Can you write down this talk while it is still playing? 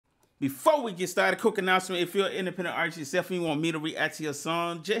Before we get started, quick announcement. If you're an independent artist yourself and you want me to react to your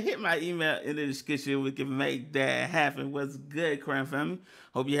song, just hit my email in the description. We can make that happen. What's good, Crown family?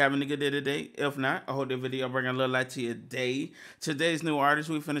 Hope you're having a good day today. If not, I hope the video bringing a little light to your day. Today's new artist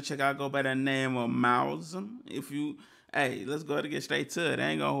we finna check out go by the name of Myles. If you, hey, let's go ahead and get straight to it. I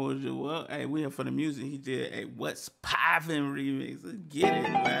ain't gonna hold you up. Hey, we here for the music. He did a What's Poppin' remix. Let's get it,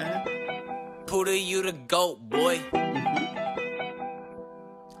 man. Puda, you the GOAT, boy.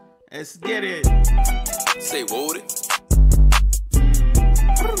 Let's get it. Say what it?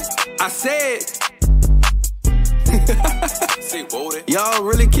 I said. Say what it? Y'all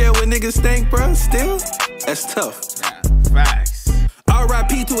really care what niggas think, bruh? Still? That's tough. Yeah, facts.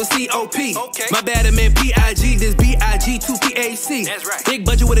 R.I.P. to a C.O.P. Okay. My bad, I meant B.I.G. This B.I.G. to P.A.C. That's right. Big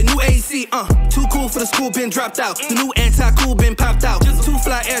budget with a new A.C. Too cool for the school, been dropped out. The new anti-cool been popped out. Too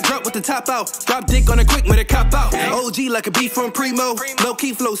fly air drop with the top out. Drop dick on a quick with a cop out. OG like a beat from Primo. Low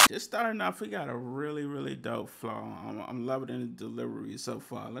key flow. Just starting off, we got a really dope flow. I'm loving the delivery so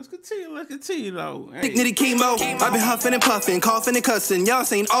far. Let's continue though. Hey. Dignity chemo. I been huffing and puffing, coughing and cussing. Y'all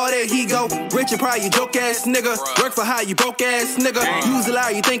saying all that he go. Rich and proud, you joke ass nigga. Work for high, you broke ass nigga. Use a lie,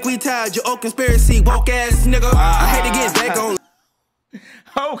 you think we tired, you old conspiracy, woke ass nigga. I hate to get back on.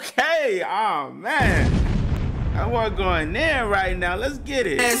 Okay, oh man. I want going there right now. Let's get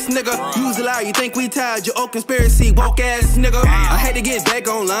it. Ass nigga, use a lie, you think we tired, you old conspiracy, woke ass nigga. I had to get back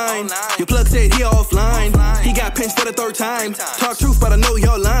online. Your plug said he offline. He got pinched for the third time. Talk truth, but I know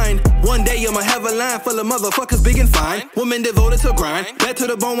your line. One day I'ma have a line full of motherfuckers big and fine. Woman devoted to grind. Back to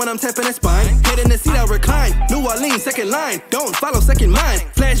the bone when I'm tapping that spine. Head in the seat, I recline. New Orleans, second line. Don't follow second mind.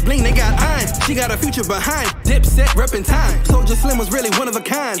 Flash bling, they got iron. She got a future behind. Dipset, reppin' time. Soldier Slim was really one of a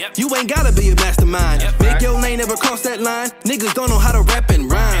kind. You ain't gotta be a mastermind. Make your lane never cross that line. Niggas don't know how to rap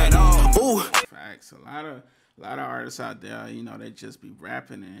and rhyme. Ooh. Facts. A lot of artists out there, you know, they just be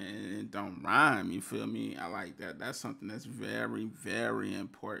rapping and don't rhyme. You feel me? I like that. That's something that's very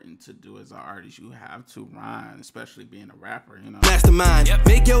important to do as an artist. You have to rhyme, especially being a rapper, you know. Mastermind.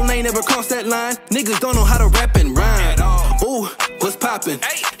 Make your lane never cross that line. Niggas don't know how to rap and rhyme. Ooh, what's poppin'?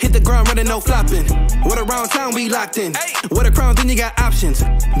 Hit the ground running, no flopping. What around town we locked in. What a crown, then you got options.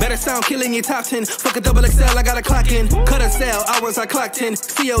 Better sound killing your top 10. Fuck a double XL, I gotta clock in. Cut a sale, hours I clocked in.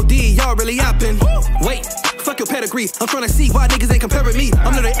 COD, y'all really oppin'. Wait. Fuck your pedigree. I'm trying to see why niggas ain't comparing me.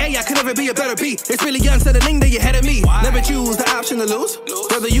 I'm not an A, I could never be a better B. It's really unsettling that you ahead of me. Never choose the option to lose.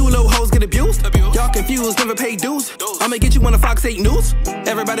 Whether you low hoes get abused. Y'all confused, never pay dues. I'ma get you on the Fox 8 News.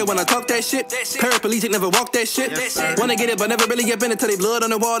 Everybody wanna talk that shit. Paraplegic never walk that shit. Wanna get it, but never really get in until they blood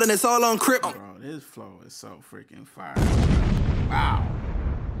on the wall and it's all on crip. Bro, this flow is so freaking fire. Wow.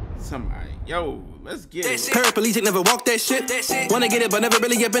 Somebody, yo, let's get it. Paraplegic never walk that shit. Wanna get it, but never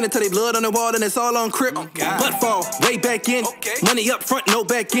really get in until they blood on the wall and it's all on crip. Butt fall, way back in. Money up front, no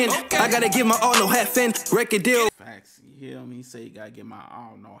back in. I gotta give my all, no half in. Record deal. Facts, you hear me? He say you gotta get my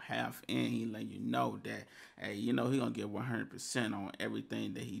all, no half in. He let you know that, hey, you know, he gonna get 100% on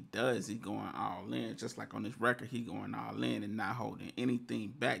everything that he does. He going all in. Just like on this record, he going all in and not holding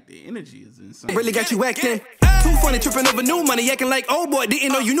anything back. The energy is insane. Really got you acting. Too funny, tripping over new money, acting like old boy,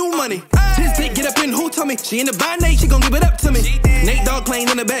 didn't know you knew money. This dick get up in who told me? She in the by Nate, she gon' give it up to me. Nate Dogg playing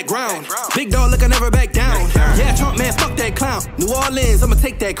in the background. Big dog look, I never back down. Yeah, Trump man, fuck that clown. New Orleans, I'ma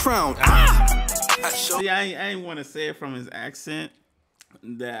take that crown. See, I ain't want to say it from his accent.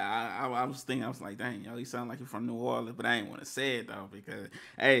 That I was thinking, I was like, dang, yo, he sound like he from New Orleans, but I ain't want to say it though because,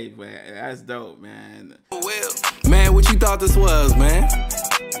 hey, but that's dope, man. Man, what you thought this was, man?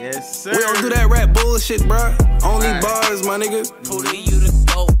 Yes, sir. We don't do that rap bullshit, bro. Only bars, my nigga. Puda, you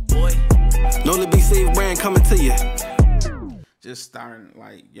the GOAT, boy. No, let be safe brand coming to you. Just starting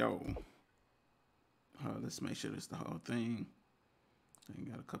like, yo. Let's make sure it's the whole thing. I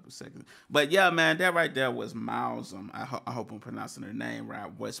got a couple seconds, but yeah, man, that right there was Myles. I hope I'm pronouncing her name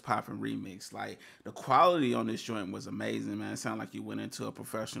right. What's Poppin' remix. Like the quality on this joint was amazing, man. It sounded like you went into a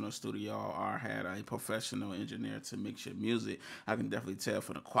professional studio or had a professional engineer to mix your music. I can definitely tell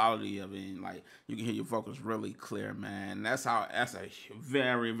from the quality of it. And like you can hear your vocals really clear, man. That's a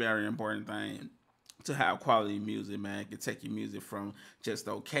very important thing. To have quality music, man. It can take your music from just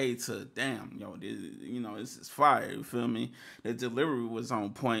okay to damn, yo, this, you know, this is fire. You feel me? The delivery was on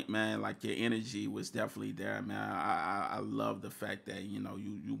point, man. Like your energy was definitely there, man. I love the fact that, you know,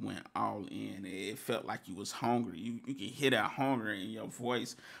 you went all in. It felt like you was hungry. You can hear that hunger in your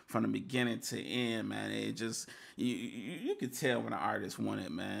voice from the beginning to end, man. It just you could tell when an artist wanted,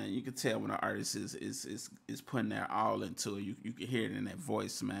 man. You could tell when an artist is putting their all into it. You can hear it in that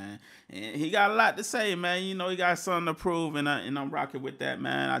voice, man. And he got a lot to say, man. You know, he got something to prove, and I'm rocking with that,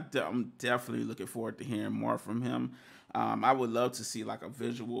 man. I'm definitely looking forward to hearing more from him. I would love to see like a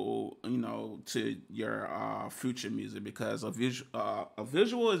visual, you know, to your future music, because a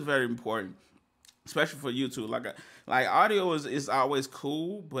visual is very important, especially for YouTube. Like audio is always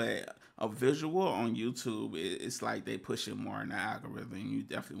cool, but a visual on YouTube, it's like they push it more in the algorithm. You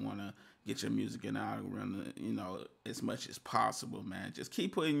definitely want to get your music in the algorithm, you know, as much as possible, man. Just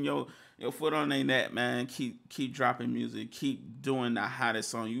keep putting your foot on their neck, man. Keep dropping music. Keep doing the hottest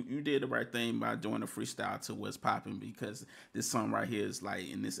song. You did the right thing by doing the freestyle to What's Poppin', because this song right here is like,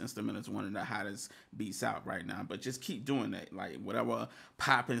 in this instrumental, is one of the hottest beats out right now. But just keep doing that. Like whatever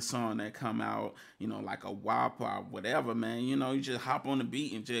popping song that come out, you know, like a WAP or whatever, man. You know, you just hop on the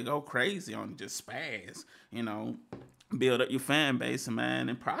beat and just go crazy on it, just spaz, you know. Build up your fan base, man,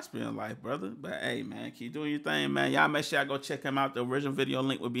 and prosper in life, brother. But hey, man, keep doing your thing, man. Y'all make sure y'all go check him out. The original video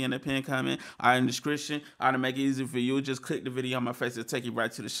link will be in the pinned comment or in the description. To make it easy for you, just click the video on my face to take you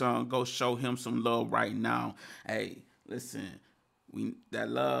right to the song. Go show him some love right now. Hey, listen, that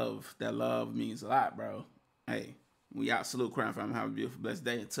love means a lot, bro. Hey, we out. Salute, Crown Family. Have a beautiful, blessed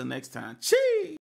day. Until next time. Cheese.